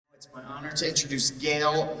It's my honor to introduce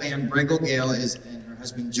Gail VanBriggle. Gail and her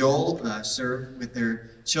husband Joel serve with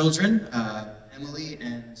their children, Emily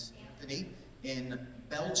and Anthony, in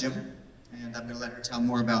Belgium, and I'm going to let her tell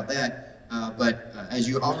more about that. But as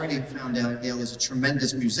you already found out, Gail is a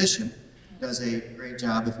tremendous musician, does a great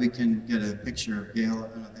job. If we can get a picture of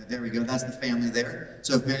Gail, there we go, that's the family there.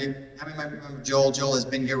 So if many might remember Joel has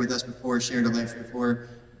been here with us before, shared a life before.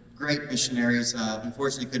 Great missionaries.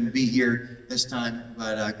 Unfortunately couldn't be here this time,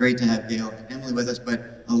 but great to have Gail and Emily with us.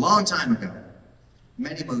 But a long time ago,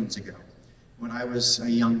 many moons ago, when I was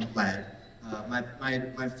a young lad, my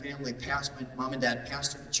family my mom and dad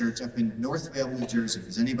pastored a church up in Northvale, New Jersey.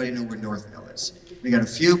 Does anybody know where Northvale is? We got a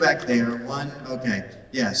few back there. One, okay,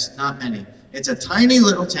 yes, not many. It's a tiny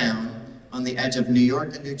little town on the edge of New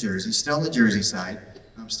York and New Jersey, still on the Jersey side.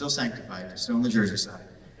 I'm still sanctified, still on the Jersey side.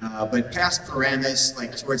 But past Paramus,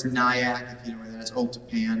 like towards Nyack, if you know where that is, Old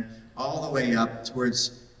Tapan, all the way up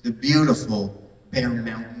towards the beautiful Bear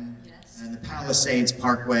Mountain and the Palisades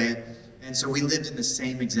Parkway. And so we lived in the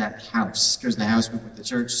same exact house, because the house went with the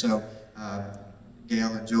church. So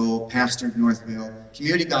Gail and Joel pastored Northvale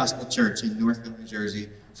Community Gospel Church in Northville, New Jersey,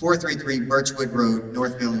 433 Birchwood Road,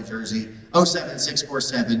 Northville, New Jersey,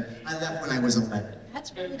 07647. I left when I was 11.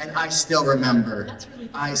 That's really and I still remember. That's really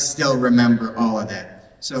cool. I still remember all of that.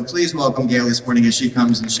 So please welcome Gail this morning as she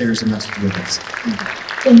comes and shares the message with us.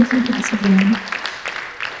 Thank you, Pastor Dan.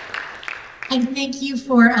 And thank you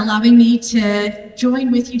for allowing me to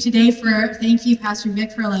join with you today. Thank you, Pastor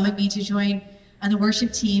Vic, for allowing me to join the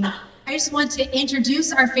worship team. I just want to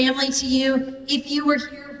introduce our family to you. If you were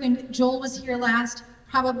here when Joel was here last,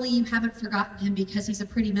 probably you haven't forgotten him because he's a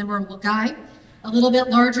pretty memorable guy, a little bit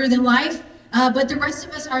larger than life. But the rest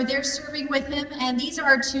of us are there serving with him, and these are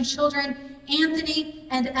our two children, Anthony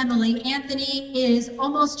and Emily. Anthony is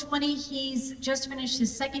almost 20. He's just finished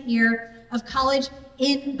his second year of college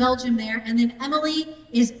in Belgium there. And then Emily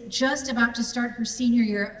is just about to start her senior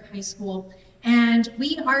year of high school. And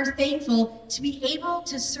we are thankful to be able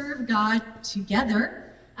to serve God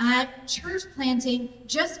together at church planting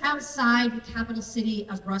just outside the capital city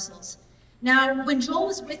of Brussels. Now, when Joel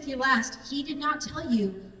was with you last, he did not tell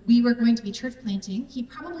you we were going to be church planting. He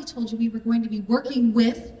probably told you we were going to be working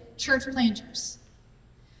with church planters.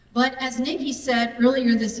 But as Nikki said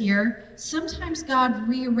earlier this year, sometimes God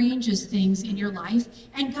rearranges things in your life,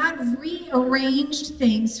 and God rearranged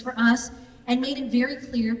things for us and made it very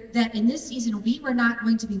clear that in this season we were not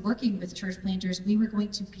going to be working with church planters, we were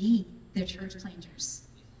going to be the church planters.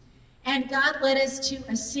 And God led us to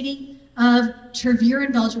a city of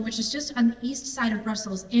Tervuren, Belgium, which is just on the east side of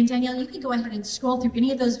Brussels. And Danielle, you can go ahead and scroll through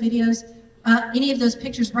any of those videos, any of those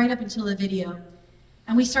pictures right up until the video.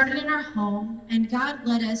 And we started in our home, and God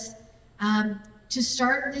led us to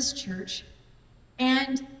start this church.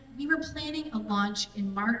 And we were planning a launch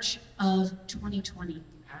in March of 2020.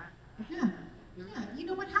 Yeah, you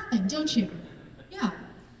know what happened, don't you? Yeah,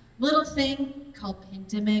 little thing called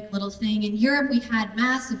pandemic, little thing. In Europe, we had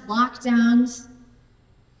massive lockdowns.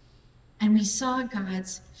 And we saw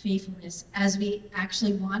God's faithfulness as we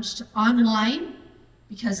actually launched online,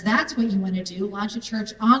 because that's what you want to do, launch a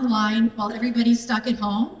church online while everybody's stuck at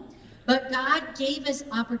home. But God gave us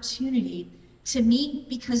opportunity to meet,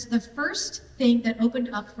 because the first thing that opened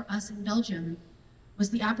up for us in Belgium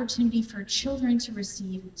was the opportunity for children to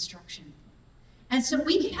receive instruction. And so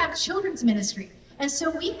we could have children's ministry. And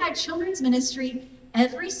so we had children's ministry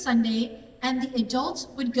every Sunday, and the adults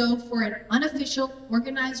would go for an unofficial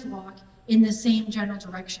organized walk in the same general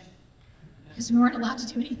direction, because we weren't allowed to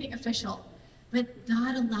do anything official. But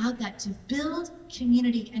God allowed that to build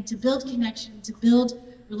community and to build connection, to build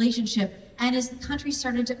relationship. And as the country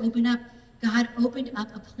started to open up, God opened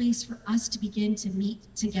up a place for us to begin to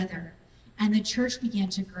meet together. And the church began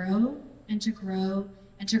to grow and to grow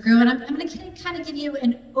and to grow. And I'm going to kind of give you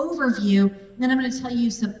an overview, and then I'm going to tell you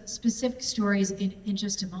some specific stories in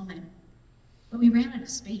just a moment. But we ran out of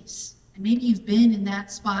space. And maybe you've been in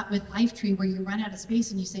that spot with Lifetree where you run out of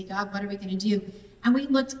space and you say, God, what are we going to do? And we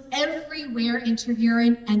looked everywhere in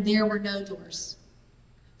Tervuren, and there were no doors.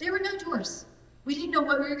 There were no doors. We didn't know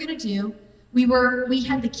what we were going to do. We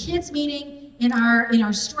had the kids meeting in our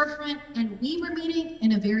storefront, and we were meeting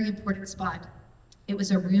in a very important spot. It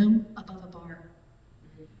was a room above a bar.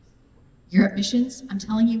 Europe Missions, I'm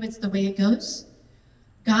telling you, it's the way it goes.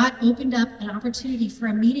 God opened up an opportunity for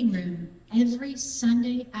a meeting room every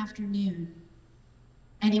Sunday afternoon,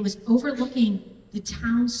 and it was overlooking the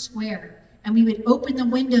town square. And we would open the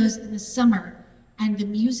windows in the summer, and the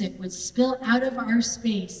music would spill out of our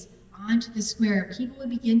space onto the square. People would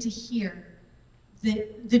begin to hear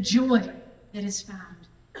the joy that is found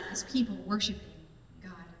as people worshiping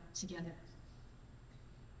God together.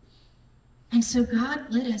 And so God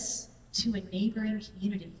led us to a neighboring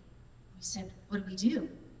community. We said, what do?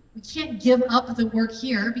 We can't give up the work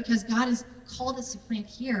here because God has called us to plant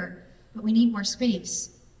here, but we need more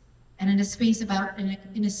space. And in a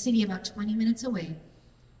city about 20 minutes away,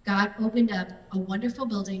 God opened up a wonderful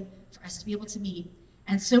building for us to be able to meet.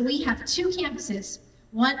 And so we have 2 campuses,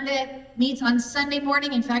 one that meets on Sunday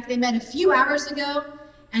morning. In fact, they met a few hours ago.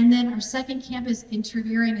 And then our second campus in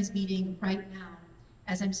Treverian is meeting right now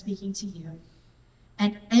as I'm speaking to you.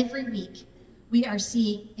 And every week, we are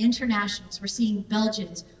seeing internationals, we're seeing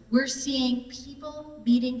Belgians, we're seeing people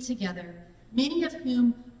meeting together, many of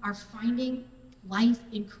whom are finding life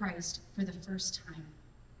in Christ for the first time.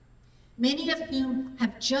 Many of whom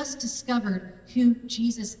have just discovered who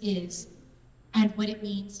Jesus is and what it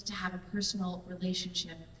means to have a personal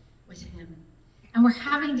relationship with him. And we're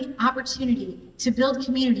having the opportunity to build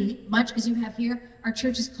community, much as you have here. Our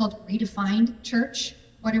church is called Redefined Church.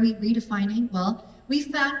 What are we redefining? Well, we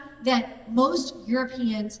found that most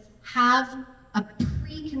Europeans have a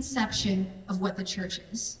preconception of what the church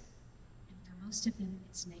is. And for most of them,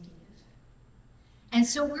 it's negative. And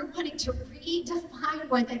so we're wanting to redefine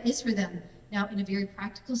what that is for them. Now, in a very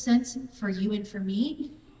practical sense, for you and for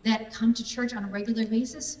me, that come to church on a regular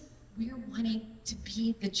basis, we're wanting to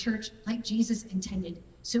be the church like Jesus intended.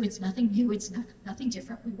 So it's nothing new, it's nothing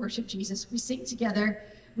different. We worship Jesus, we sing together,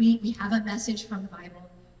 we have a message from the Bible.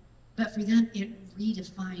 But for them, it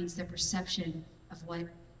redefines their perception of what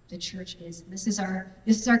the church is. And this is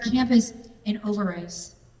our campus in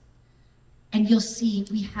Overijs. And you'll see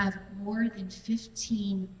we have more than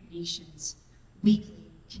 15 nations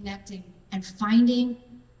weekly connecting and finding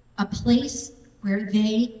a place where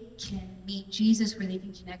they can meet Jesus, where they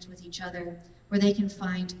can connect with each other, where they can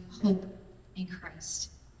find hope in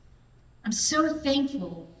Christ. I'm so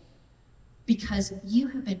thankful because you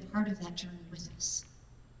have been part of that journey with us.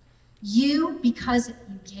 You, because you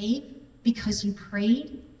gave, because you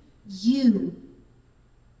prayed,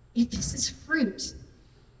 this is fruit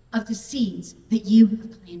of the seeds that you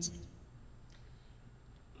have planted.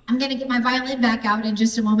 I'm going to get my violin back out in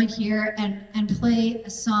just a moment here and play a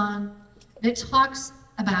song that talks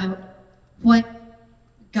about what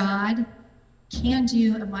God can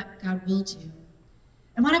do and what God will do.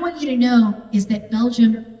 And what I want you to know is that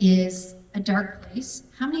Belgium is a dark place.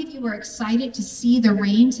 How many of you were excited to see the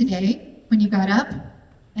rain today when you got up?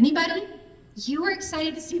 Anybody? You were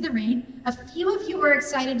excited to see the rain. A few of you were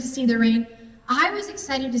excited to see the rain. I was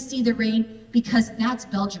excited to see the rain because that's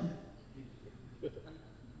Belgium.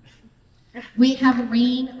 We have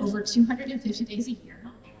rain over 250 days a year.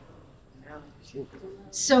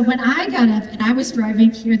 So when I got up and I was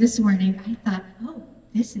driving here this morning, I thought, oh,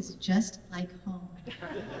 this is just like home.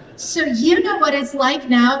 So you know what it's like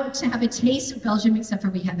now to have a taste of Belgium, except for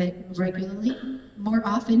we have it regularly. More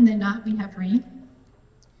often than not, we have rain.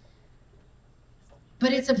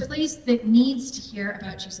 But it's a place that needs to hear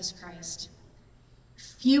about Jesus Christ.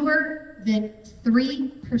 Fewer than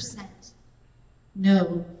 3%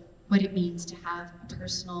 know what it means to have a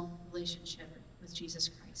personal relationship with Jesus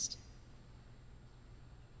Christ.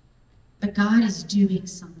 But God is doing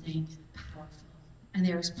something powerful. And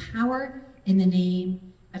there is power in the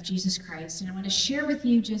name of Jesus Christ. And I want to share with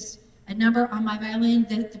you just a number on my violin.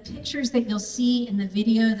 The pictures that you'll see in the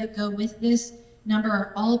video that go with this number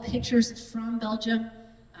are all pictures from Belgium.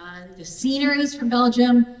 The scenery is from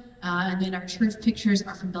Belgium. And then our church pictures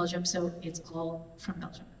are from Belgium, so it's all from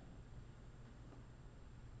Belgium.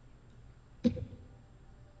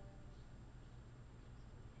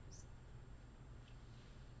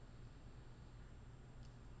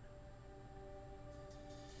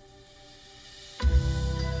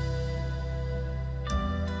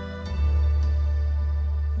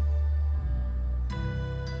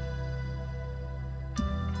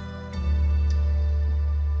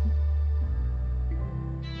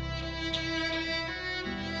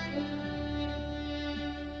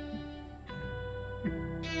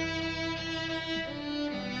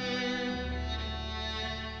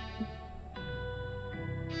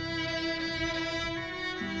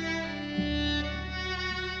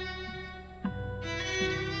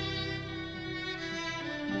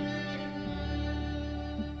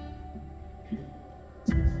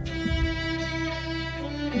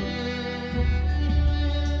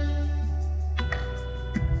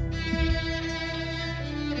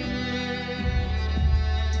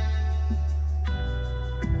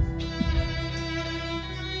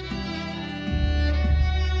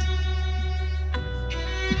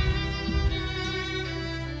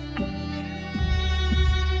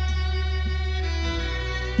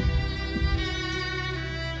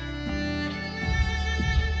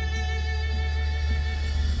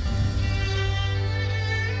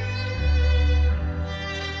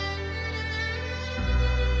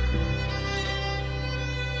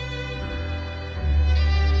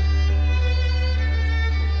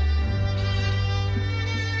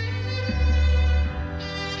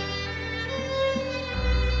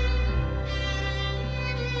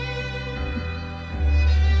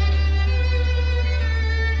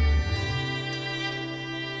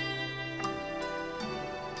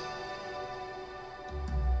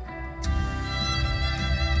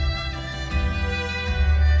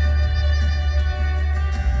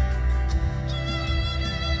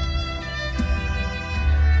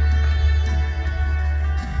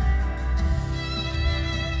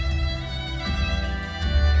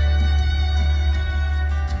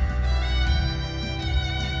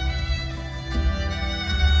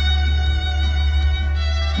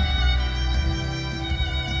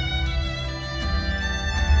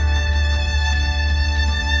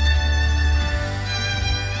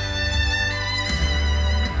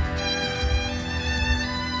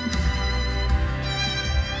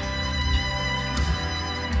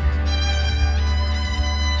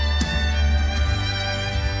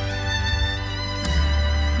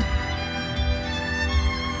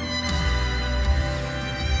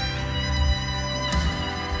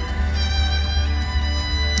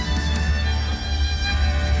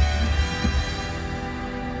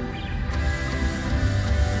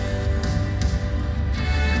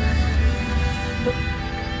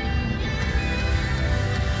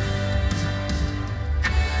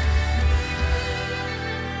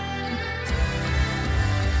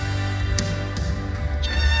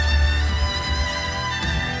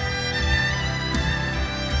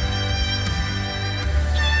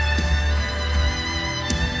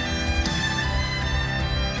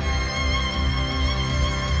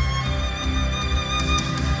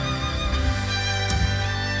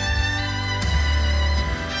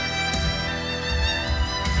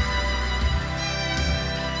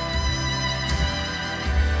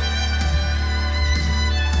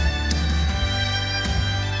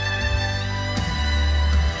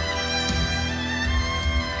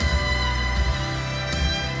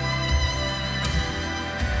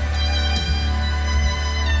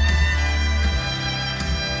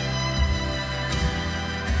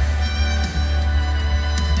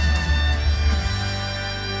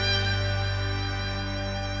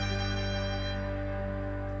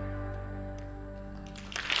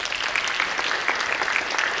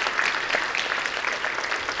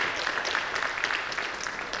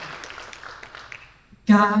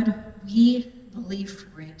 God, we believe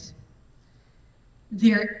for it.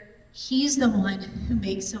 He's the one who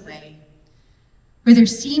makes a way where there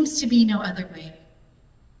seems to be no other way.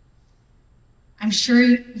 I'm sure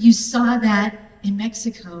you saw that in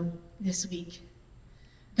Mexico this week.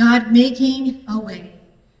 God making a way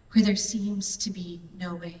where there seems to be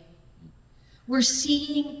no way. We're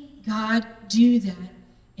seeing God do that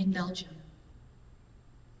in Belgium.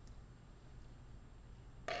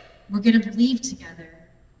 We're going to believe together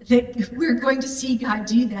that we're going to see God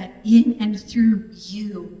do that in and through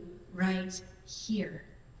you right here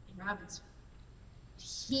in Robbinsville.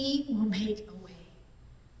 He will make a way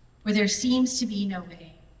where there seems to be no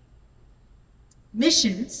way.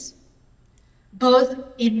 Missions, both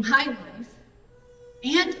in my life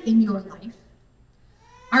and in your life,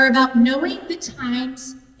 are about knowing the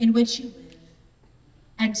times in which you live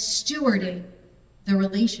and stewarding the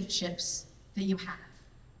relationships that you have.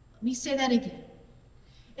 Let me say that again.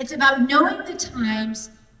 It's about knowing the times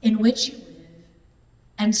in which you live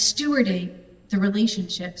and stewarding the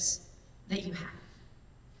relationships that you have.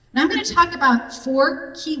 Now I'm going to talk about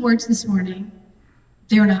 4 key words this morning.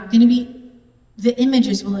 They're not going to be, the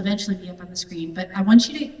images will eventually be up on the screen, but I want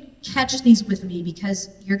you to catch these with me because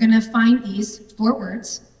you're going to find these 4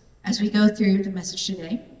 words as we go through the message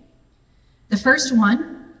today. The first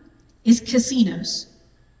one is casinos.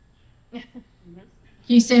 Can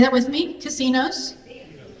you say that with me? Casinos?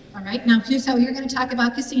 All right, now who thought we were going to talk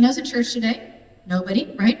about casinos at church today?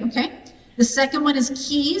 Nobody, right? Okay. The second one is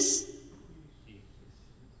keys.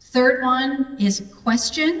 Third one is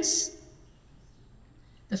questions.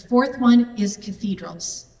 The fourth one is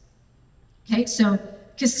cathedrals. Okay, so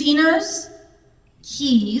casinos,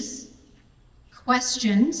 keys,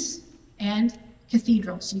 questions, and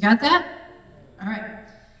cathedrals. You got that? All right.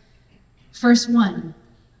 First one,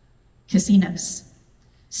 casinos.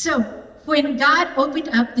 So when God opened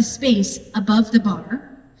up the space above the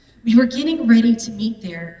bar, we were getting ready to meet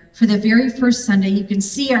there for the very first Sunday. You can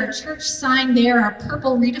see our church sign there, our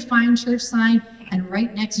purple redefined church sign, and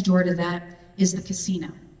right next door to that is the casino.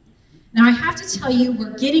 Now I have to tell you,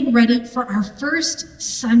 we're getting ready for our first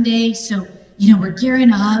Sunday, so we're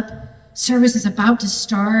gearing up, service is about to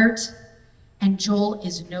start, and Joel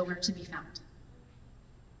is nowhere to be found.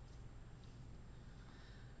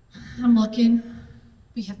 I'm looking,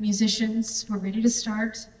 we have musicians, we're ready to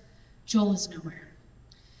start. Joel is nowhere.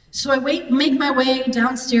 So I make my way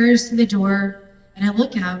downstairs to the door, and I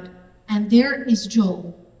look out, and there is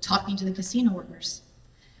Joel talking to the casino workers.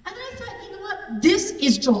 And I thought, you know what? This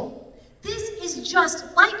is Joel. This is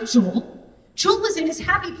just like Joel. Joel is in his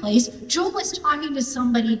happy place. Joel is talking to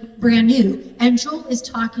somebody brand new, and Joel is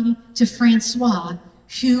talking to Francois,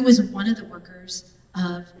 who was one of the workers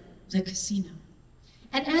of the casino.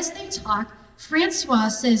 And as they talk, Francois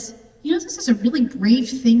says, this is a really brave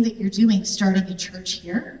thing that you're doing, starting a church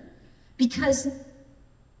here. Because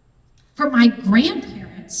for my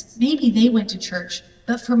grandparents, maybe they went to church,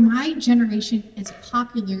 but for my generation, it's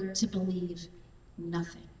popular to believe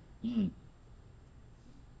nothing.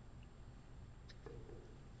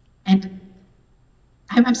 And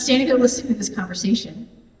I'm standing there listening to this conversation,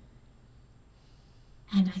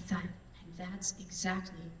 and I thought, and that's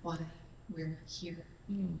exactly why we're here.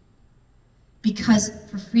 Because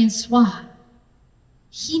for Francois,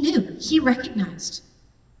 he knew, he recognized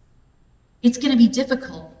it's going to be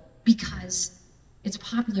difficult because it's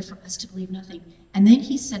popular for us to believe nothing. And then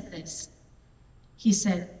he said this. He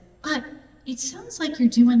said, but it sounds like you're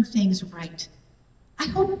doing things right. I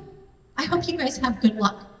hope you guys have good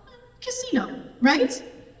luck. Casino, right?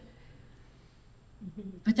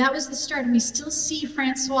 But that was the start. And we still see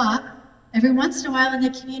Francois every once in a while in the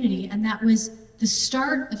community. And that was the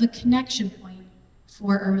start of a connection point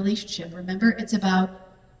for a relationship. Remember, it's about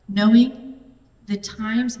knowing the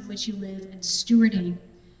times in which you live and stewarding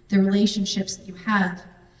the relationships that you have.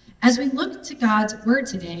 As we look to God's word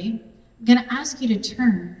today, I'm going to ask you to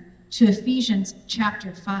turn to Ephesians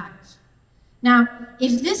chapter 5. Now,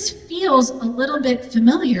 if this feels a little bit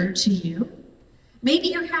familiar to you, maybe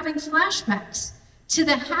you're having flashbacks to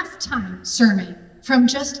the halftime sermon from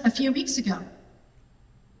just a few weeks ago.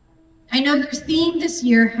 I know your theme this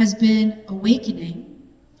year has been awakening,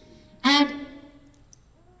 and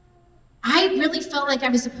I really felt like I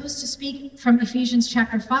was supposed to speak from Ephesians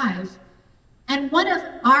chapter 5. And one of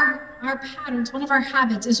our patterns, one of our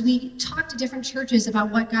habits, is we talk to different churches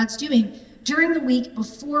about what God's doing during the week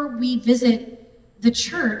before we visit the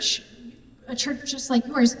church, a church just like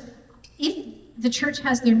yours. If the church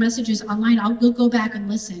has their messages online, we'll go back and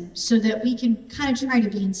listen so that we can kind of try to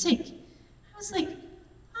be in sync. I was like,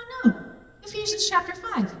 oh no, Ephesians chapter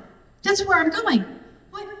 5. That's where I'm going.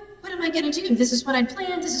 What am am I going to do? This is what I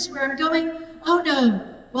planned. This is where I'm going. Oh, no.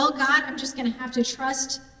 Well, God, I'm just going to have to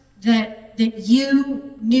trust that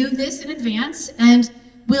you knew this in advance, and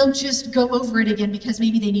we'll just go over it again because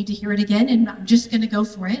maybe they need to hear it again, and I'm just going to go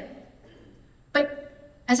for it.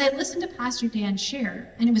 But as I listened to Pastor Dan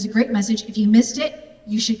share, and it was a great message, if you missed it,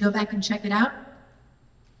 you should go back and check it out.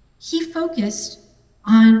 He focused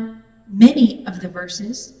on many of the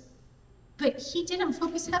verses, but he didn't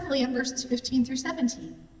focus heavily on verses 15 through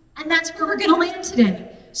 17. And that's where we're going to land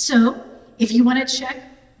today. So if you want to check,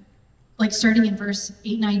 like starting in verse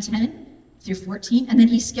 8, 9, 10 through 14, and then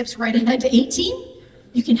he skips right ahead to 18,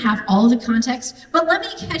 you can have all the context. But let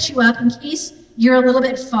me catch you up in case you're a little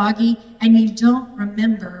bit foggy and you don't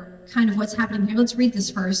remember kind of what's happening here. Let's read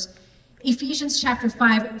this first. Ephesians chapter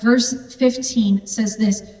 5, verse 15 says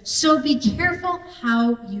this, "So be careful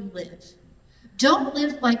how you live. Don't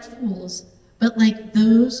live like fools, but like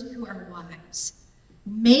those who are wise.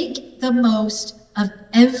 Make the most of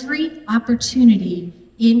every opportunity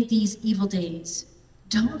in these evil days.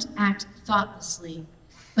 Don't act thoughtlessly,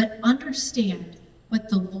 but understand what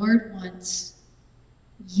the Lord wants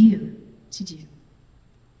you to do."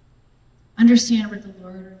 Understand what the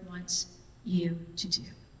Lord wants you to do.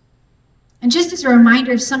 And just as a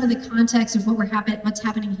reminder of some of the context of what's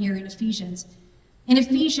happening here in Ephesians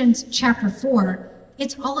chapter 4,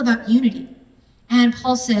 it's all about unity. And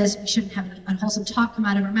Paul says we shouldn't have any unwholesome talk come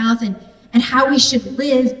out of our mouth, and how we should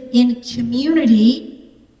live in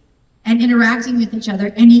community and interacting with each other.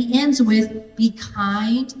 And he ends with, be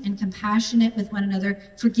kind and compassionate with one another,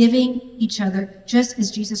 forgiving each other, just as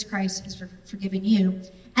Jesus Christ has forgiven you.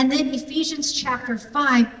 And then Ephesians chapter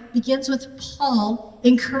 5 begins with Paul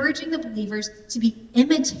encouraging the believers to be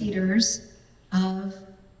imitators of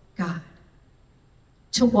God,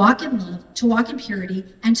 to walk in love, to walk in purity,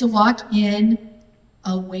 and to walk in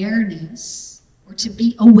awareness, or to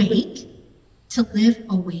be awake, to live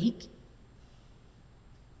awake.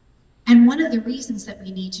 And one of the reasons that we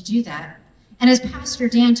need to do that, and as Pastor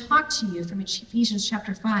Dan talked to you from Ephesians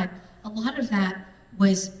chapter 5, a lot of that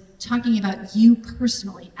was talking about you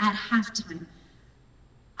personally at halftime.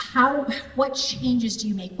 What changes do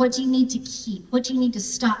you make? What do you need to keep? What do you need to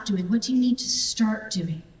stop doing? What do you need to start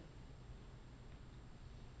doing?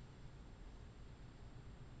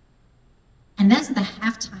 And that's the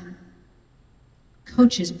halftime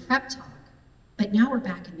coach's prep talk. But now we're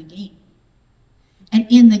back in the game. And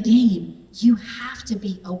in the game, you have to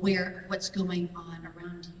be aware of what's going on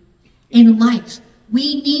around you. In life,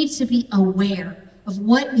 we need to be aware of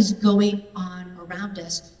what is going on around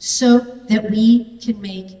us so that we can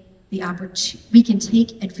we can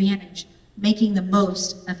take advantage, making the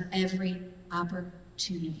most of every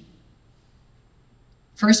opportunity.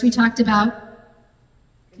 First, we talked about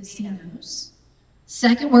casinos.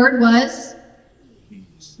 Second word was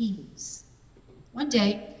keys. One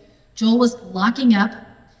day, Joel was locking up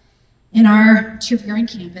in our Treverian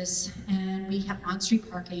campus, and we have on-street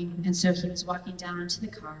parking, and so he was walking down to the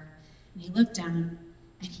car, and he looked down,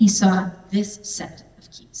 and he saw this set of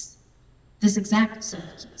keys, this exact set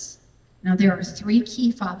of keys. Now, there are 3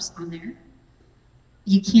 key fobs on there.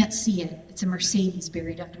 You can't see it. It's a Mercedes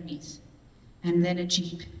buried underneath, and then a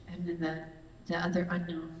Jeep, and then the other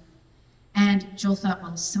unknown. And Joel thought,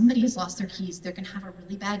 well, somebody has lost their keys. They're going to have a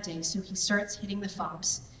really bad day. So he starts hitting the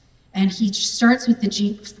fobs. And he starts with the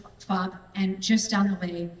Jeep fob, and just down the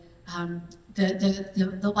way,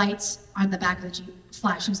 the lights on the back of the Jeep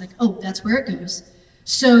flash. He was like, oh, that's where it goes.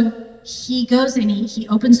 So he goes and he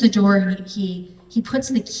opens the door, and he puts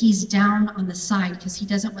the keys down on the side because he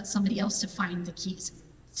doesn't want somebody else to find the keys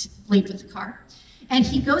to leave with the car. And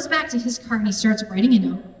he goes back to his car, and he starts writing a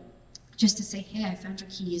note just to say, hey, I found your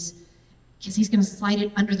keys, because he's going to slide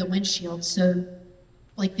it under the windshield so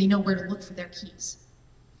like they know where to look for their keys.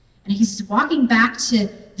 And he's walking back to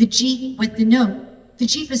the Jeep with the note. The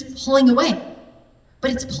Jeep is pulling away,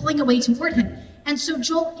 but it's pulling away toward him. And so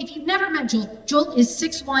Joel, if you've never met Joel is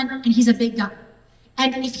 6'1", and he's a big guy.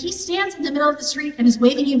 And if he stands in the middle of the street and is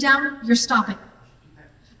waving you down, you're stopping.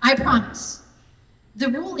 I promise. The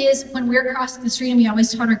rule is when we're crossing the street, and we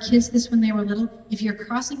always taught our kids this when they were little, if you're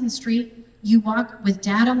crossing the street, you walk with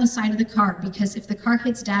Dad on the side of the car, because if the car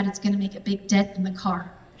hits Dad, it's going to make a big dent in the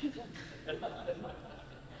car.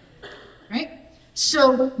 Right?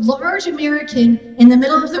 So, large American in the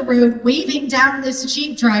middle of the road waving down this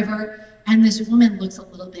Jeep driver, and this woman looks a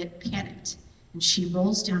little bit panicked. And she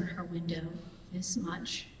rolls down her window this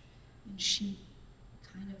much, and she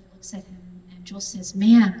kind of looks at him, and Joel says,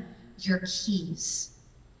 "Ma'am, your keys."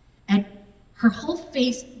 And her whole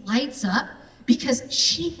face lights up because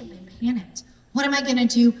she had been panicked. What am I going to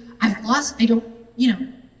do? I've lost,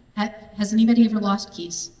 has anybody ever lost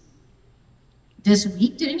keys? this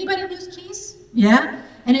week. Did anybody lose keys? Yeah?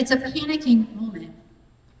 And it's a panicking moment.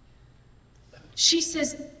 She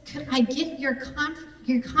says, could I get your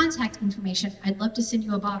contact information? I'd love to send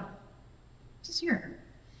you a bottle. Just here.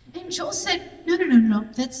 And Joel said, no,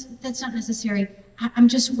 that's not necessary. I'm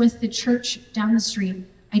just with the church down the street.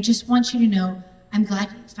 I just want you to know, I'm glad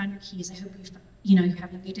you found your keys. I hope you're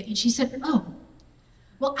having a good day. And she said, oh,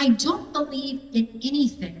 well, I don't believe in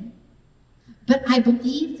anything, but I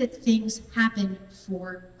believe that things happen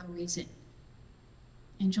for a reason.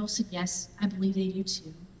 And Joel said, yes, I believe they do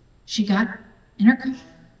too. She got in her car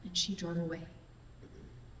and she drove away.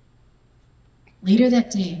 Later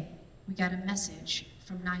that day, we got a message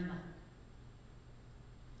from Nyla.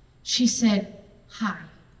 She said, hi,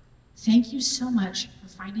 thank you so much for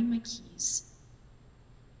finding my keys.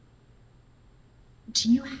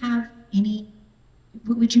 Do you have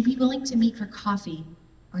would you be willing to meet for coffee,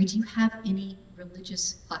 or do you have any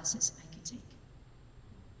religious classes I could take?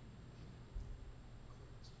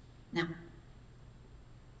 Now,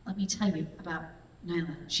 let me tell you about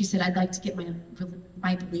Nyla. She said, I'd like to get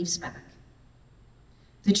my beliefs back.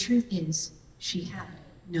 The truth is, she had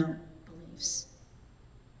no beliefs.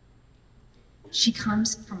 She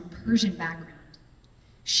comes from a Persian background.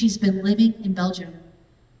 She's been living in Belgium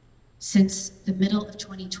since the middle of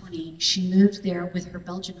 2020. She moved there with her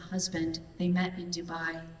Belgian husband. They met in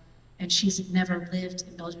Dubai, and she's never lived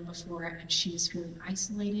in Belgium before, and she was feeling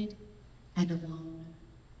isolated and alone.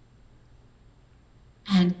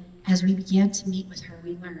 And as we began to meet with her,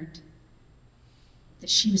 we learned that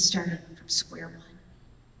she was starting from square one.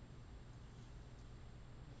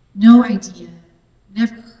 No idea,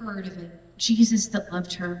 never heard of it. Jesus that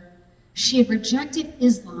loved her. She had rejected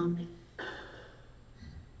Islam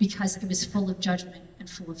because it was full of judgment and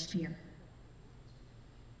full of fear.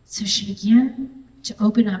 So she began to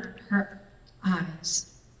open up her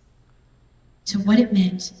eyes to what it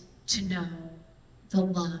meant to know the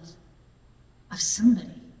love of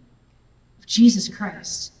somebody, of Jesus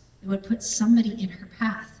Christ, that would put somebody in her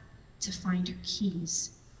path to find her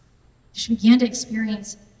keys. She began to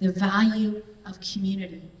experience the value of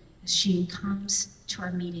community as she comes to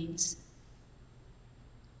our meetings.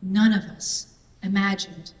 None of us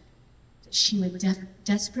imagined that she would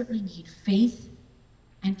desperately need faith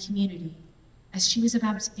and community as she was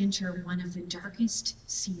about to enter one of the darkest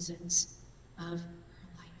seasons of her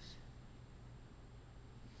life.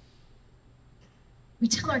 We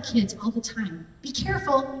tell our kids all the time, be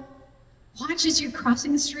careful. Watch as you're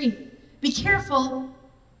crossing the street. Be careful.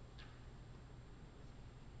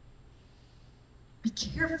 Be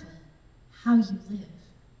careful how you live,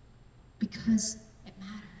 because it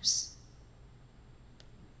matters.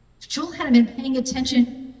 If Joel hadn't been paying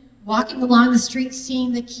attention, walking along the street,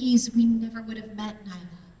 seeing the keys, we never would have met Nyla.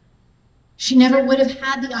 She never would have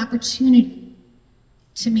had the opportunity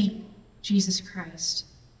to meet Jesus Christ.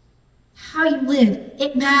 How you live,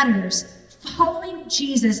 it matters. Following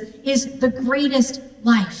Jesus is the greatest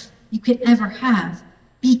life you could ever have.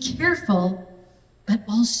 Be careful, but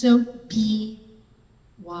also be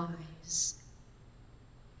wise.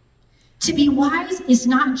 To be wise is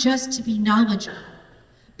not just to be knowledgeable,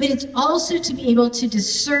 but it's also to be able to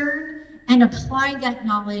discern and apply that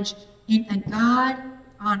knowledge in a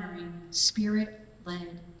God-honoring,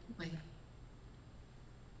 Spirit-led way.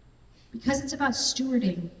 Because it's about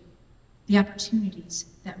stewarding the opportunities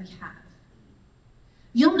that we have.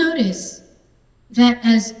 You'll notice that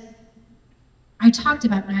as I talked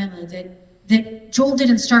about Nyla, that Joel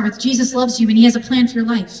didn't start with Jesus loves you and he has a plan for your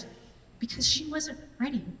life, because she wasn't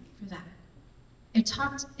ready for that. It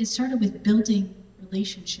started with building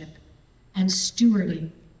relationship and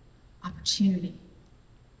stewarding opportunity.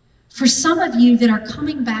 For some of you that are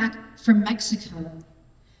coming back from Mexico,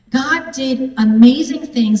 God did amazing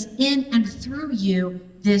things in and through you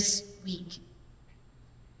this week.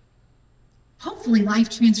 Hopefully life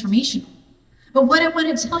transformational. But what I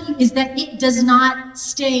want to tell you is that it does not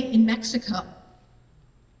stay in Mexico.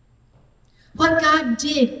 What God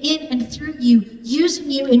did in and through you,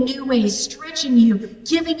 using you in new ways, stretching you,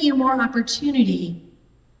 giving you more opportunity,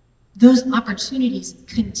 those opportunities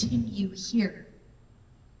continue here.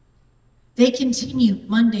 They continue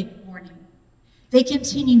Monday morning. They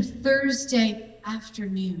continue Thursday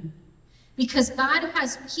afternoon. Because God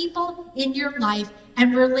has people in your life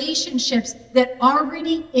and relationships that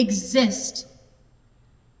already exist,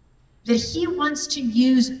 that he wants to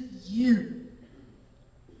use you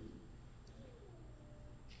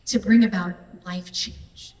to bring about life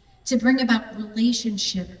change, to bring about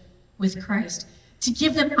relationship with Christ, to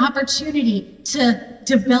give them opportunity to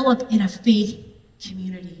develop in a faith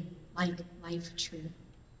community like Life True.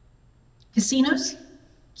 Casinos,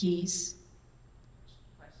 keys.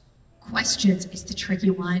 questions is the tricky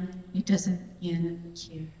one. It doesn't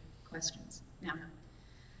cue questions. Now,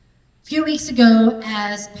 a few weeks ago,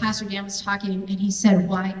 as Pastor Dan was talking, and he said,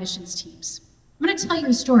 why missions teams? I'm going to tell you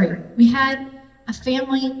a story. We had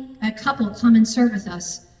a couple come and serve with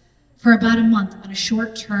us for about a month on a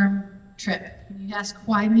short-term trip. And you ask,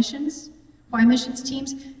 why missions? Why missions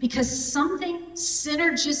teams? Because something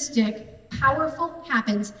synergistic, powerful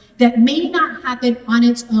happens that may not happen on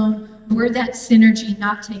its own were that synergy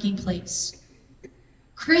not taking place.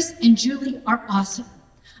 Chris and Julie are awesome.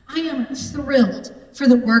 I am thrilled for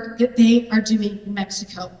the work that they are doing in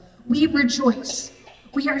Mexico. We rejoice.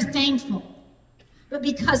 We are thankful. But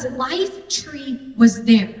because Life Tree was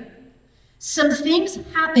there, some things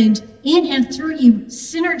happened in and through you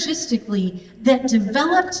synergistically that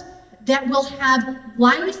developed that will have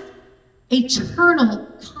life eternal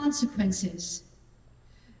consequences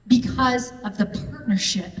because of the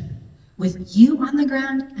partnership with you on the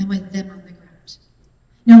ground and with them on the ground.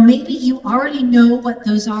 Now, maybe you already know what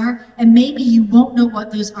those are, and maybe you won't know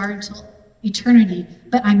what those are until eternity,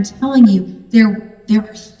 but I'm telling you, there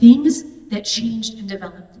are things that changed and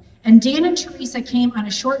developed. And Dan and Teresa came on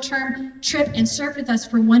a short-term trip and served with us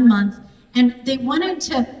for 1 month, and they wanted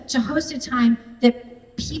to host a time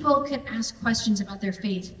that people could ask questions about their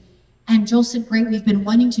faith. And Joel said, great, we've been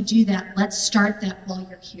wanting to do that. Let's start that while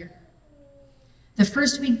you're here. The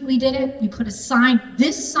first week we did it, we put this sign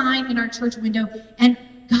in our church window, and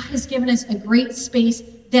God has given us a great space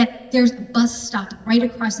that there's a bus stop right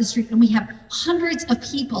across the street, and we have hundreds of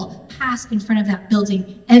people pass in front of that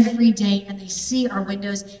building every day, and they see our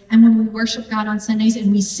windows. And when we worship God on Sundays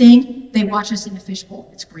and we sing, they watch us in a fishbowl.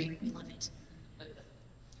 It's great. We love it.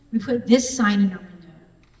 We put this sign in our window.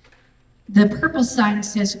 The purple sign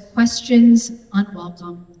says, questions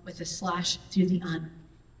unwelcome, with a slash through the un.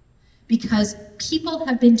 Because people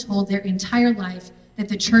have been told their entire life that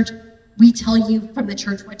the church, we tell you from the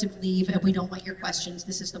church what to believe, and we don't want your questions.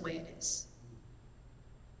 This is the way it is.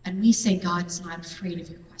 And we say God is not afraid of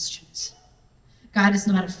your questions. God is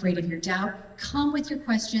not afraid of your doubt. Come with your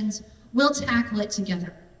questions. We'll tackle it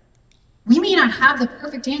together. We may not have the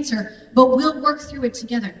perfect answer, but we'll work through it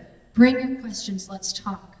together. Bring your questions. Let's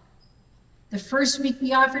talk. The first week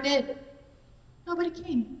we offered it, nobody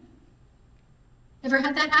came. Ever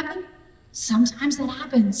had that happen? Sometimes that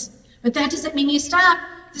happens, but that doesn't mean you stop.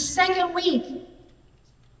 The second week,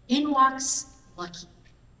 in walks Lucky.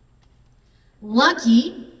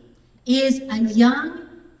 Lucky is a young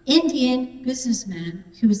Indian businessman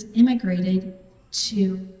who's immigrated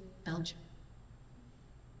to Belgium.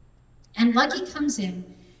 And Lucky comes in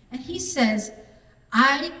and he says,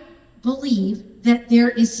 I believe that there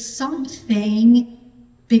is something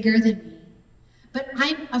bigger than me, but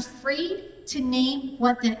I'm afraid to name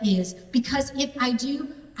what that is, because if I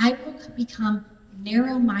do, I will become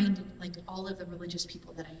narrow-minded like all of the religious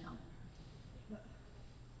people that I know.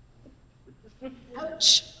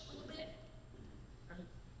 Ouch, a little bit.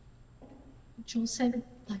 Joel said,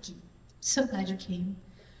 Lucky, so glad you came.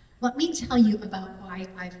 Let me tell you about why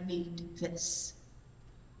I've named this.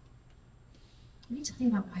 Let me tell you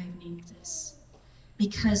about why I've named this.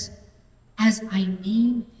 Because as I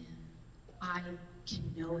name him, I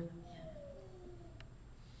can know him.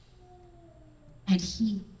 And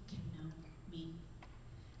he can know me.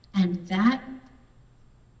 And that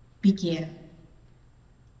began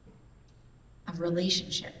a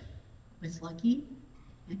relationship with Lucky,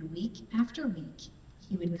 and week after week,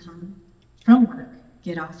 he would come from work,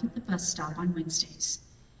 get off at the bus stop on Wednesdays,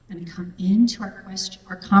 and come into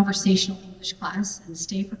our conversational English class and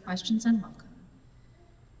stay for questions and welcome.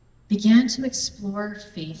 Began to explore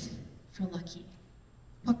faith for Lucky.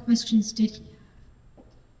 What questions did he have?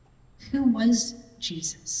 Who was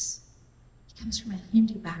Jesus? He comes from a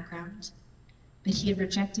Hindu background, but he had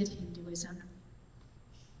rejected Hinduism.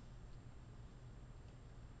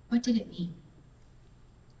 What did it mean?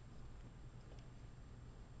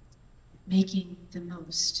 Making the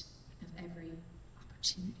most of every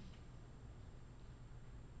opportunity.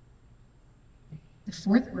 The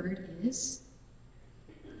fourth word is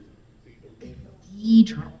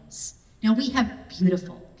cathedrals. Now, we have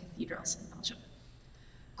beautiful cathedrals in Belgium.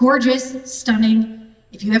 Gorgeous, stunning.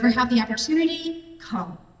 If you ever have the opportunity,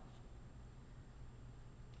 come.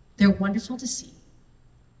 They're wonderful to see.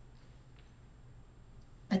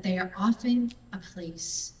 But they are often a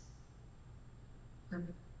place where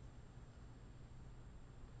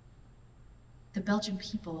the Belgian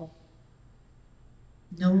people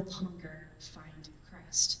no longer find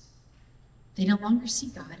Christ. They no longer see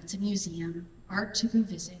God. It's a museum, art to go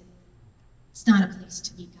visit. It's not a place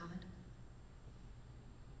to meet God.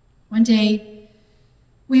 One day,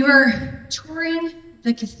 we were touring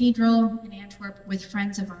the cathedral in Antwerp with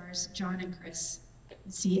friends of ours, John and Chris.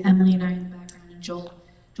 You see Emily and I in the background, and Joel.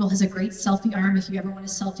 Joel has a great selfie arm. If you ever want a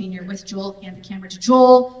selfie and you're with Joel, hand the camera to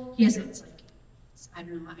Joel. He has it. I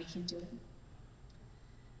don't know, I can't do it.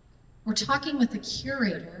 We're talking with the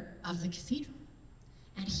curator of the cathedral,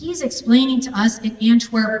 and he's explaining to us in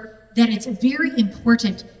Antwerp that it's very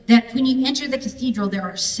important that when you enter the cathedral, there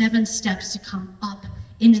are 7 steps to come up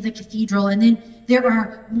into the cathedral, and then there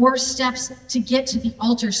are more steps to get to the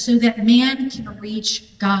altar so that man can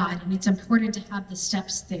reach God, and it's important to have the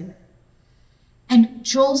steps there. And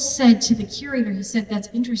Joel said to the curator, he said, that's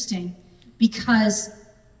interesting because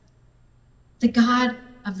the God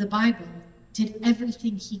of the Bible did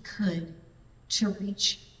everything he could to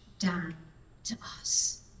reach down to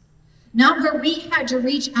us. Not where we had to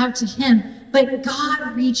reach out to him, but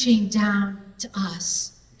God reaching down to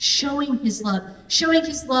us, showing his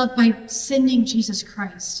love by sending Jesus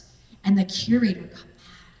Christ. And the curator got mad.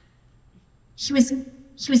 He was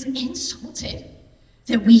insulted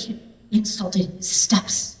that we had insulted his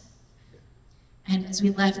steps. And as we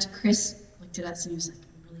left, Chris looked at us and he was like,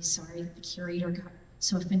 I'm really sorry that the curator got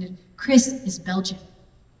so offended. Chris is Belgian.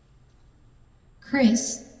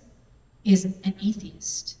 Chris is an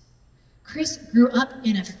atheist. Chris grew up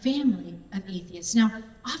in a family of atheists. Now,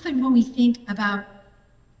 often when we think about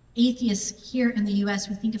atheists here in the U.S.,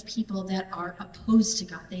 we think of people that are opposed to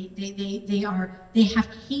God. They have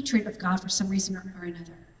hatred of God for some reason or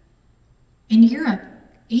another. In Europe,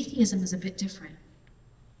 atheism is a bit different.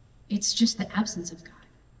 It's just the absence of God.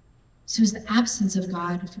 So it was the absence of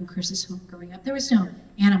God from Chris's home growing up. There was no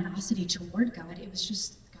animosity toward God. It was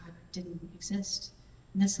just God didn't exist.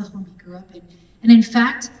 And that's the home he grew up in. And in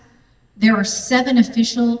fact, there are 7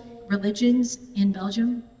 official religions in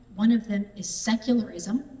Belgium. One of them is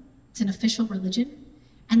secularism. It's an official religion.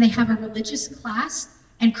 And they have a religious class.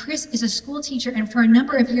 And Chris is a school teacher. And for a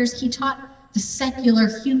number of years, he taught the secular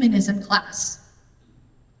humanism class.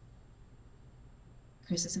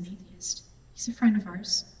 Chris is an atheist. He's a friend of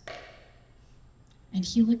ours. And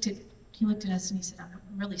he looked at us and he said, I'm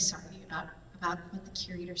really sorry about what the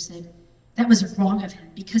curator said. That was wrong of him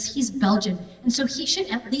because he's Belgian. And so he should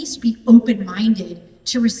at least be open-minded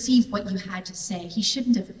to receive what you had to say. He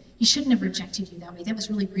shouldn't have rejected you that way. That was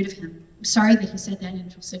really rude of him. I'm sorry that he said that. And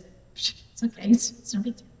Joel said, it's okay, it's no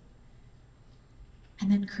big deal. And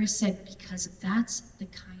then Chris said, because that's the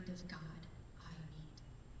kind of God I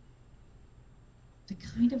need. The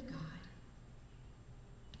kind of God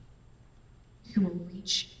who will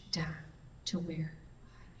reach down to where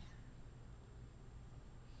I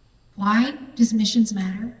am. Why does missions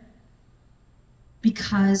matter?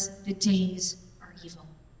 Because the days are evil.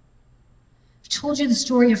 I've told you the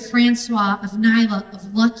story of Francois, of Nyla,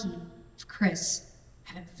 of Lucky, of Chris.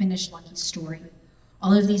 I haven't finished Lucky's story.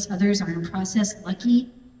 All of these others are in process.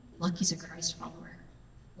 Lucky's a Christ follower.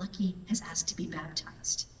 Lucky has asked to be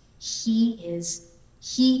baptized. He is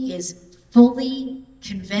fully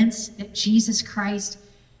convinced that Jesus Christ,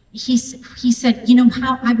 he said, you know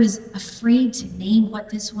how I was afraid to name what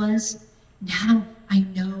this was? Now I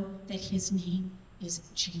know that his name is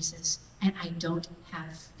Jesus, and I don't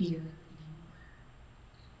have fear anymore.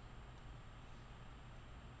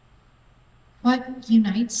 What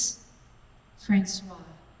unites Francois,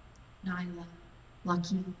 Nyla,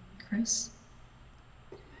 Lucky, and Chris?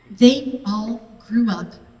 They all grew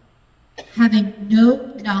up having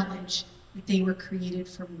no knowledge that they were created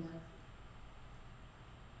for more.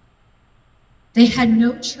 They had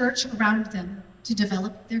no church around them to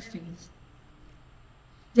develop their faith.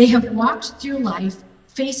 They have walked through life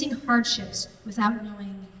facing hardships without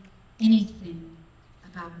knowing anything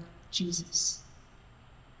about Jesus.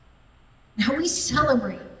 Now we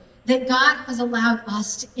celebrate that God has allowed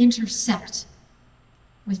us to intersect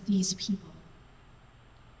with these people.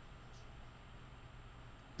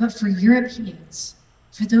 But for Europeans,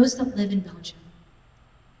 for those that live in Belgium,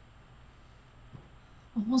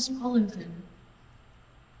 almost all of them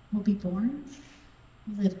will be born,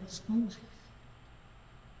 will live a full life,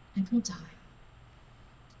 and will die,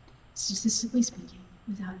 statistically speaking,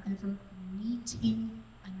 without ever meeting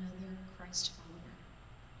another Christ follower.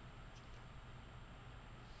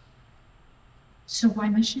 So why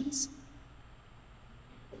missions?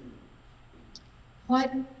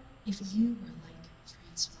 What if you were like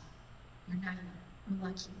Francois, or Nyla, or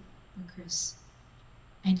Lucky, or Chris,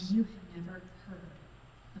 and you have never heard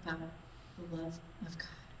about the love of God?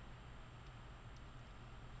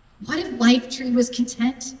 What if Life Tree was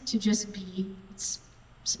content to just be a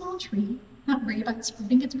small tree, not worry about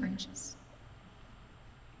spreading its branches?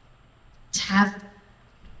 To have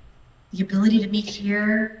the ability to meet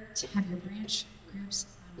here, to have your branch groups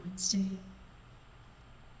on Wednesday,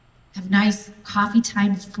 have nice coffee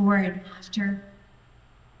time before and after,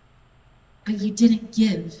 but you didn't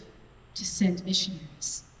give to send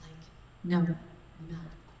missionaries like Noah and Mel,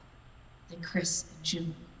 like Chris and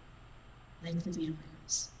Julie, like the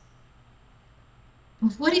VanBriggles.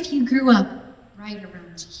 But what if you grew up right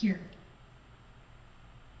around here?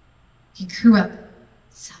 You grew up in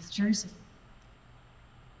South Jersey,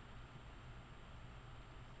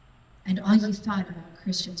 and all you thought about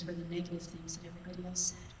Christians were the negative things that everybody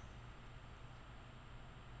else said.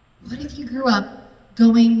 What if you grew up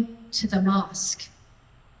going to the mosque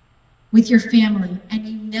with your family and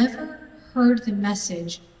you never heard the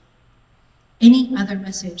message, any other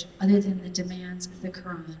message other than the demands of the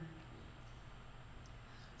Quran?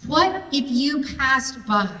 What if you passed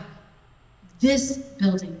by this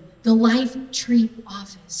building, the Life Tree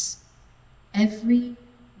office, every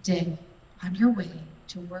day on your way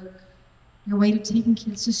to work, your way to taking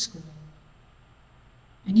kids to school,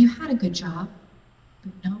 and you had a good job,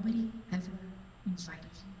 but nobody ever invited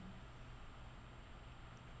you?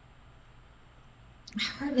 My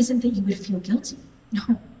heart isn't that you would feel guilty.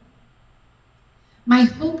 No. My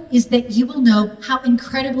hope is that you will know how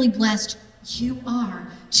incredibly blessed you are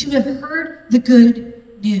to have heard the good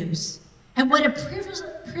news, and what a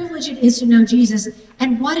privilege it is to know Jesus,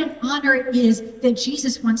 and what an honor it is that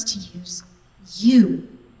Jesus wants to use you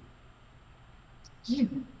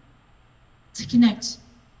to connect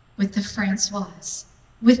with the Francois,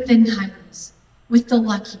 with the Nylas, with the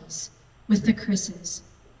Luckies, with the Chris's.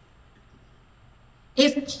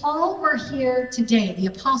 If Paul were here today, the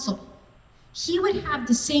apostle Paul, he would have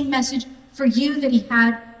the same message for you that he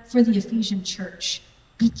had for the Ephesian church.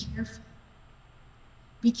 Be careful.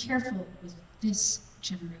 Be careful with this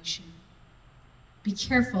generation. Be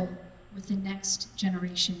careful with the next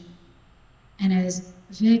generation. And as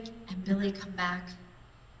Vic and Billy come back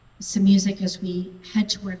with some music as we head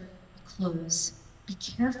toward a close, be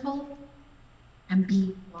careful and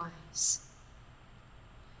be wise.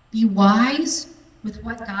 Be wise with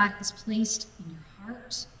what God has placed in your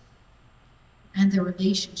heart and the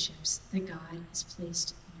relationships that God has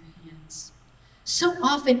placed in your hands. So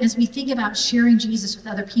often as we think about sharing Jesus with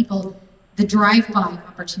other people, the drive-by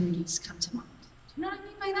opportunities come to mind. Do you know what I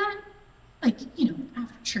mean by that? Like,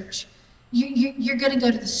 after church. You're going to go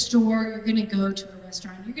to the store, you're going to go to a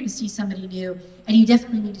restaurant, you're going to see somebody new, and you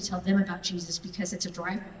definitely need to tell them about Jesus because it's a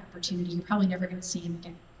drive-by opportunity. You're probably never going to see him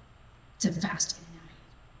again. It's a fast in and out.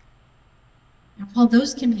 And while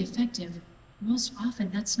those can be effective, most often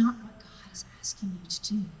that's not what God is asking you to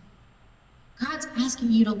do. God's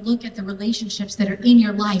asking you to look at the relationships that are in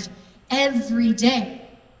your life every day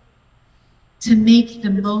to make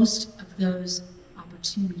the most of those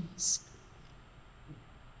opportunities.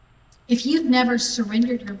 If you've never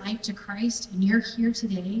surrendered your life to Christ and you're here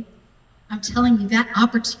today, I'm telling you that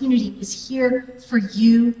opportunity is here for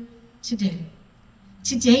you today.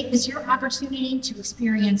 Today is your opportunity to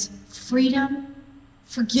experience freedom,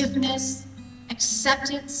 forgiveness,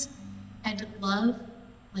 acceptance, and love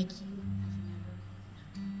like you have never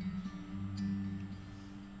known.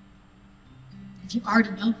 If you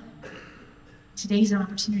already know him, today's an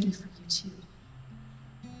opportunity for you too.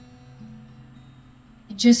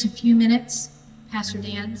 In just a few minutes, Pastor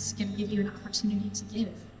Dan's going to give you an opportunity to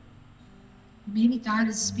give. Maybe God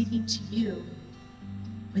is speaking to you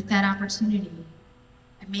with that opportunity.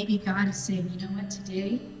 And maybe God is saying, you know what,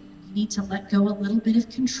 today you need to let go a little bit of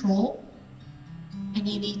control and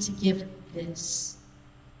you need to give this.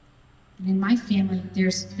 And in my family,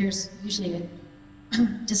 there's usually a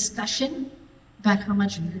discussion about how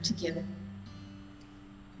much we're to give.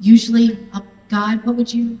 Usually, God, what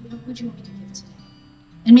would you want me to give today?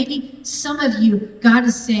 And maybe some of you, God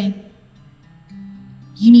is saying,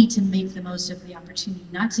 you need to make the most of the opportunity,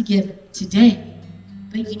 not to give today,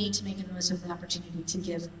 but you need to make the most of the opportunity to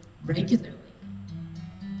give regularly.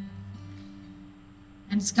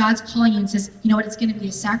 And it's God's calling you and says, you know what, it's going to be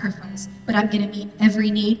a sacrifice, but I'm going to meet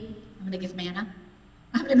every need. I'm going to give manna.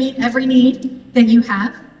 I'm going to meet every need that you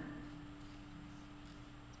have.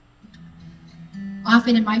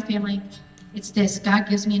 Often in my family, it's this: God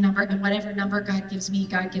gives me a number, and whatever number God gives me,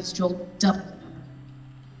 God gives Joel double the number.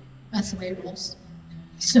 That's the way it rolls.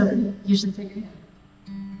 So we usually figure it out.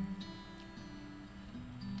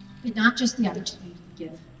 But not just the opportunity to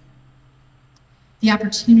give. The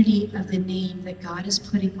opportunity of the name that God is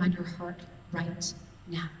putting on your heart right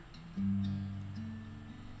now.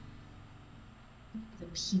 The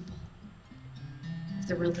people,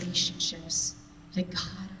 the relationships that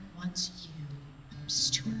God wants you to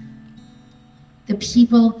steward. The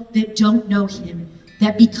people that don't know him,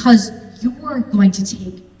 that because you're going to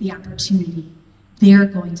take the opportunity, they're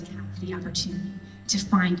going to have the opportunity to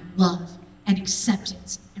find love and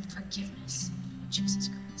acceptance and forgiveness in Jesus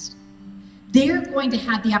Christ. They're going to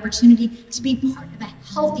have the opportunity to be part of a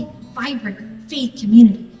healthy, vibrant faith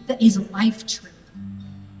community that is life true.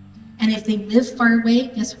 And if they live far away,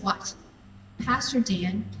 guess what? Pastor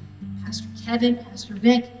Dan, Pastor Kevin, Pastor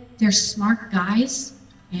Vic, they're smart guys.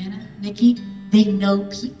 Anna, Nikki, they know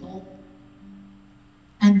people.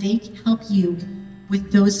 And they can help you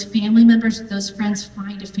with those family members, with those friends,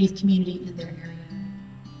 find a faith community in their area.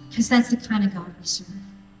 Because that's the kind of God we serve.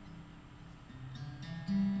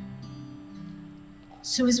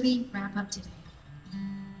 So as we wrap up today,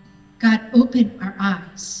 God, open our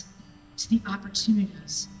eyes to the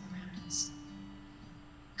opportunities around us.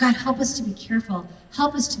 God, help us to be careful.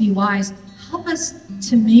 Help us to be wise. Help us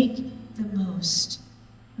to make the most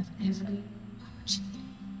of every opportunity.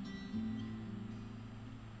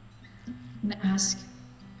 I'm going to ask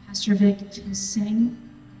Pastor Vic if he'll sing.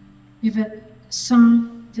 We have a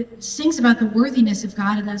song that sings about the worthiness of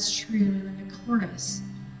God, and that's true. And then the chorus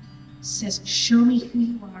says, show me who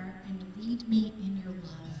you are and lead me in your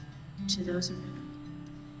love to those around me.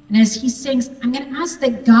 And as he sings, I'm going to ask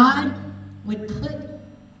that God would put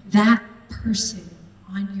that person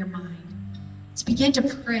on your mind. Let's begin to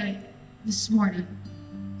pray this morning.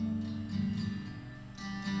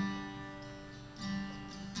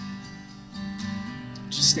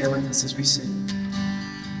 Just stand with us as we sing.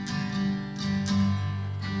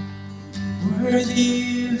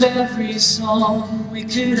 Worthy of every song we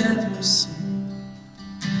could ever sing.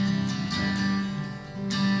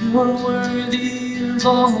 You're worthy of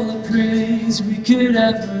all the praise we could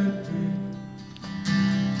ever bring.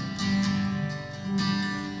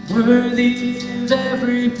 Worthy of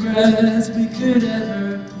every breath we could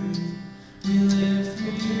ever breathe. We live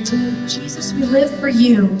for you. Jesus, we live for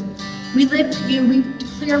you. We live for you. We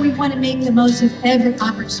declare we want to make the most of every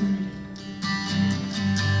opportunity.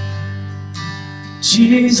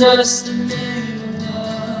 Jesus, the name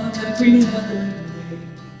above every other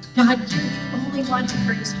name. God, you're the only one who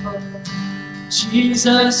brings hope.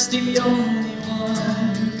 Jesus, the only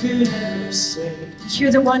one who could ever save.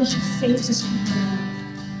 You're the one who saves us from love.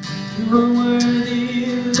 You're worthy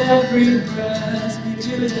of every breath we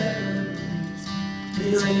could ever breathe. We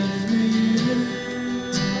live for you.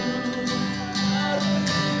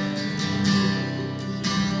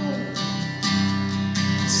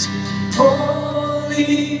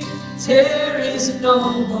 Holy, there is no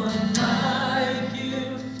one like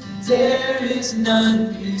you. There is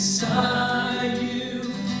none beside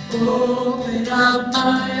you. Open up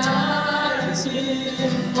my eyes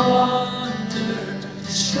in wonder.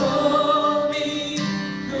 Show me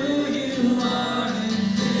who you are and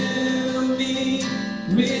fill me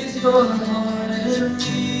with your heart and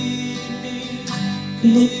lead me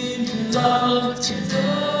in your love to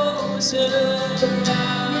those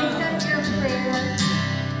around.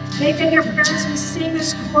 Make that your prayer as we sing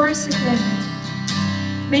this chorus again.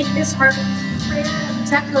 Make this our prayer of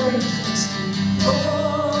declarations.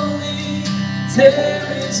 Holy, there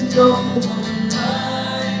is no one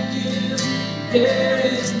like you. There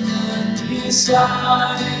is none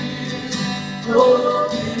beside you.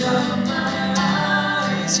 Open up my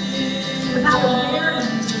eyes in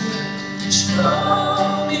wonder.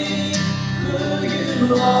 Show me who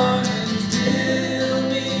you are and fill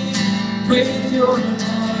me with your heart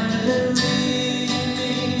and lead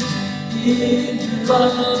me in your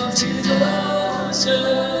love to those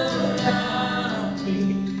around me.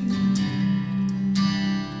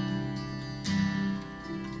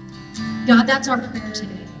 God, that's our prayer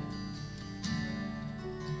today.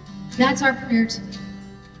 That's our prayer today.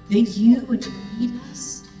 That you would lead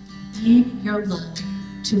us in your love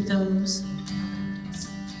to those around us.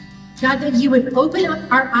 God, that you would open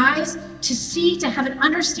up our eyes to see, to have an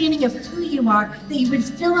understanding of who you are, that you would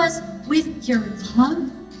fill us with your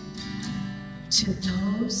love to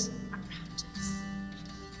those around us.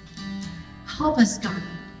 Help us, God,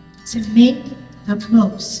 to make the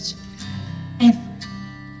most of every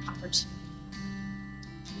opportunity.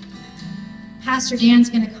 Pastor Dan's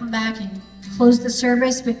going to come back and close the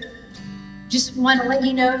service, but just want to let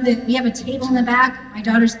you know that we have a table in the back. My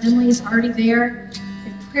daughter's Emily is already there.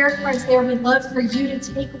 Prayer cards there. We'd love for you to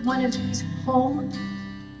take one of these home.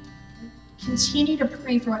 Continue to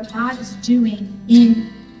pray for what God is doing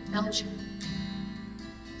in Belgium.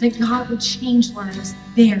 That God would change lives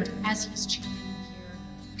there as he's changing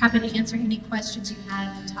here. Happy to answer any questions you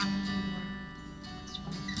have and talk to you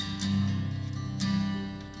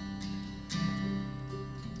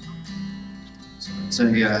more. So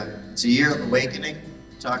it's a year of awakening.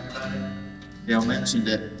 We talked about it. Gail mentioned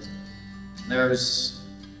it. There's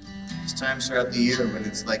times throughout the year when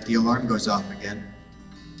it's like the alarm goes off again.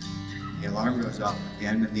 The alarm goes off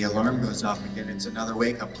again, and the alarm goes off again. It's another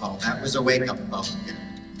wake-up call. That was a wake-up call again.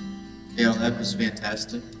 Gail, that was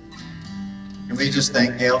fantastic. Can we just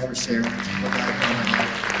thank Gail for sharing what God done in her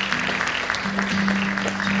life?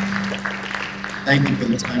 Thank you for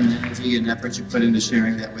the time and energy and effort you put into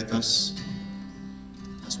sharing that with us.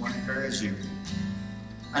 I just want to encourage you.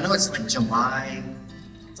 I know it's like July.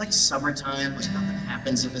 It's like summertime. Like nothing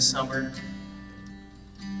happens in the summer.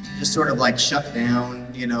 Just sort of like shut down,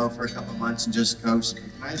 for a couple months and just coast.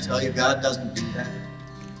 Can I tell you, God doesn't do that.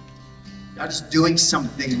 God is doing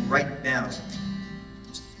something right now.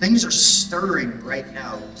 Things are stirring right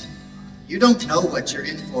now. You don't know what you're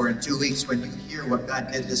in for in 2 weeks when you hear what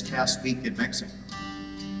God did this past week in Mexico.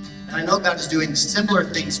 And I know God is doing similar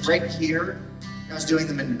things right here. God's doing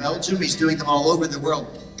them in Belgium. He's doing them all over the world.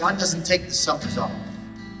 God doesn't take the summers off.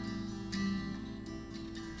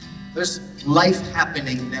 There's life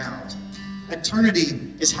happening now.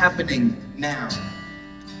 Eternity is happening now.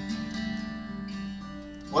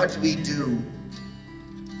 What we do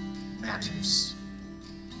matters.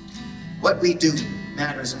 What we do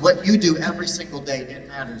matters. And what you do every single day, it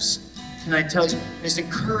matters. Can I tell you, I just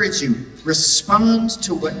encourage you, respond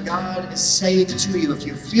to what God is saying to you. If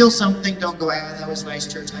you feel something, don't go, that was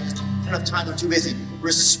nice, church. I just don't have time, I'm too busy.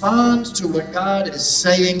 Respond to what God is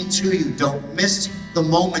saying to you. Don't miss the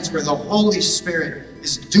moments where the Holy Spirit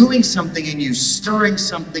is doing something in you, stirring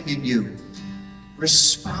something in you.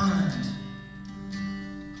 Respond.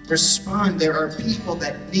 Respond. There are people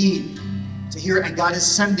that need to hear it, and God is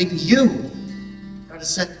sending you. God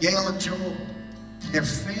has sent Gail and Joel and their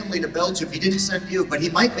family to Belgium. He didn't send you, but he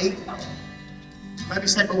might be. He might be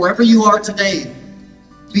saying, but wherever you are today,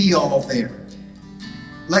 be all there.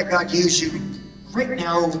 Let God use you right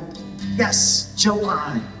now. Yes,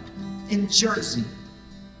 July, in Jersey.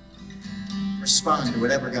 Respond to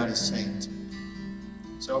whatever God is saying to you.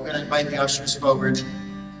 So I'm going to invite the ushers forward.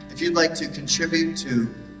 If you'd like to contribute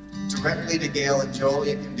directly to Gail and Joel,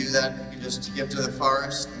 you can do that. You can just give to the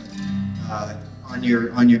forest. On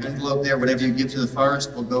your envelope there, whatever you give to the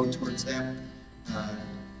forest will go towards them.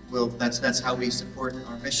 That's how we support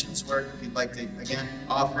our missions work. If you'd like to, again,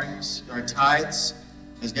 offerings, our tithes,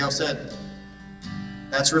 as Gail said,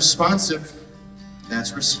 that's responsive.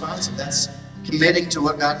 That's responsive. That's committing to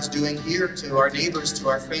what God is doing here, to our neighbors, to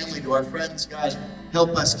our family, to our friends. God,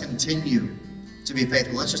 help us continue to be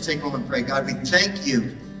faithful. Let's just take a moment and pray. God, we thank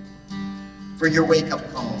you for your wake-up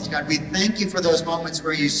calls. God, we thank you for those moments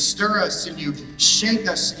where you stir us and you shake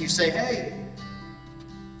us and you say, hey,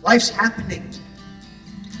 life's happening.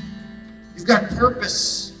 You've got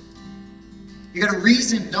purpose. You got a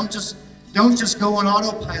reason. Don't just go on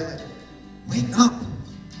autopilot. Wake up.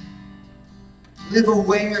 Live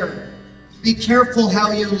aware. Be careful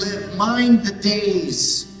how you live. Mind the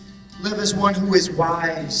days. Live as one who is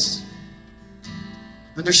wise.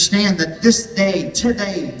 Understand that this day,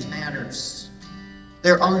 today, matters.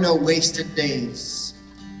 There are no wasted days.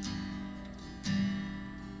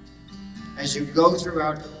 As you go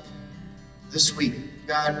throughout this week,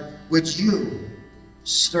 God, would you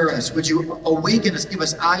stir us? Would you awaken us? Give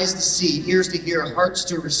us eyes to see, ears to hear, hearts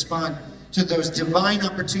to respond to those divine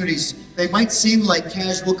opportunities. They might seem like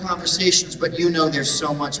casual conversations, but you know there's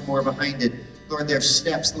so much more behind it. Lord, there's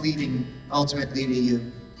steps leading ultimately to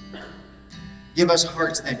you. Give us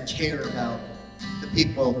hearts that care about the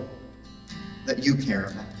people that you care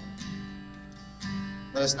about.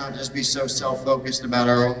 Let us not just be so self-focused about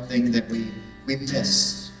our own thing that we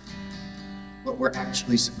miss what we're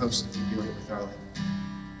actually supposed to be doing with our life.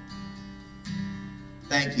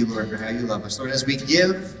 Thank you, Lord, for how you love us. Lord, as we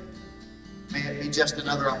give, may it be just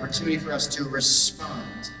another opportunity for us to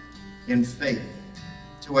respond in faith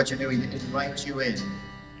to what you're doing, to invite you in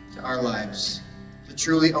to our lives, to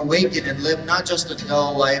truly awaken and live not just a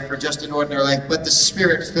dull life or just an ordinary life, but the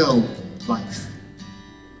Spirit-filled life.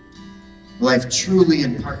 Life truly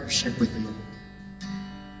in partnership with you.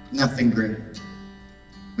 Nothing greater.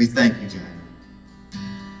 We thank you, God.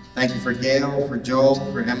 Thank you for Gail, for Joel,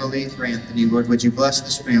 for Emily, for Anthony. Lord, would you bless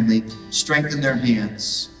this family, strengthen their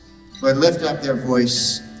hands. Lord, lift up their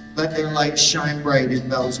voice. Let their light shine bright in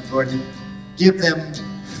Belgium. Lord, give them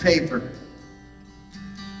favor.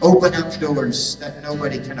 Open up doors that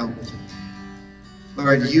nobody can open.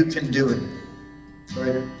 Lord, you can do it.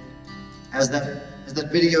 Lord, as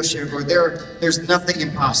that video shared, Lord, there's nothing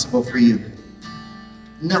impossible for you.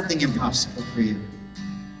 Nothing impossible for you.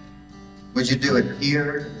 Would you do it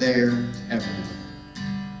here, there, everywhere?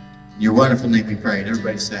 In your wonderful name we pray. And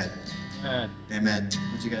everybody said, Amen. Amen.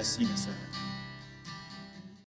 Would you guys sing us that?